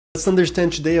Let's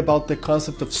understand today about the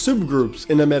concept of subgroups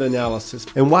in a meta-analysis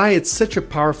and why it's such a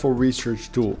powerful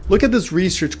research tool. Look at this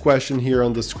research question here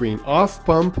on the screen.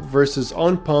 Off-pump versus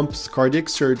on-pump cardiac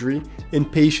surgery in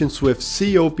patients with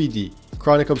COPD,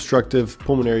 chronic obstructive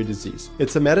pulmonary disease.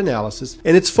 It's a meta-analysis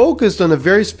and it's focused on a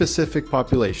very specific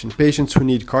population, patients who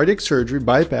need cardiac surgery,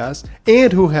 bypass,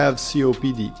 and who have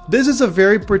COPD. This is a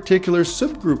very particular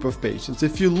subgroup of patients.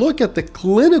 If you look at the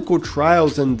clinical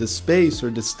trials in the space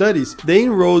or the studies, they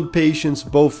enrolled patients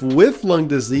both with lung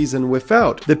disease and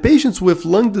without. The patients with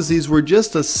lung disease were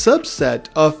just a subset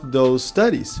of those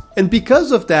studies. And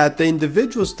because of that, the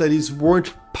individual studies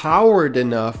weren't powered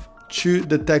enough to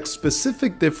detect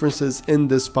specific differences in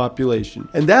this population.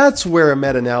 And that's where a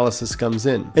meta-analysis comes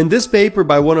in. In this paper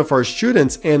by one of our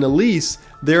students, Annalise,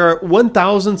 there are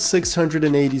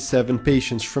 1,687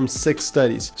 patients from 6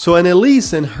 studies. So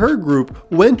Annalise and her group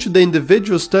went to the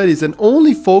individual studies and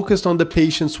only focused on the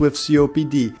patients with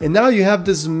COPD. And now you have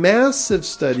this massive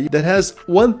study that has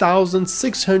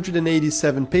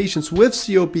 1,687 patients with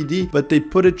COPD, but they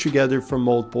put it together from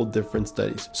multiple different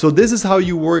studies. So this is how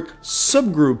you work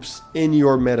subgroups in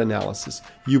your meta-analysis.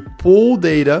 You pull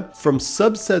data from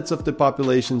subsets of the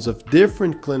populations of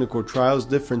different clinical trials,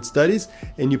 different studies,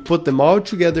 and you put them all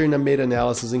together in a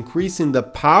meta-analysis, increasing the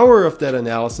power of that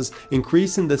analysis,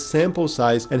 increasing the sample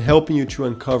size, and helping you to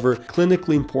uncover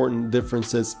clinically important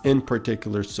differences in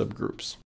particular subgroups.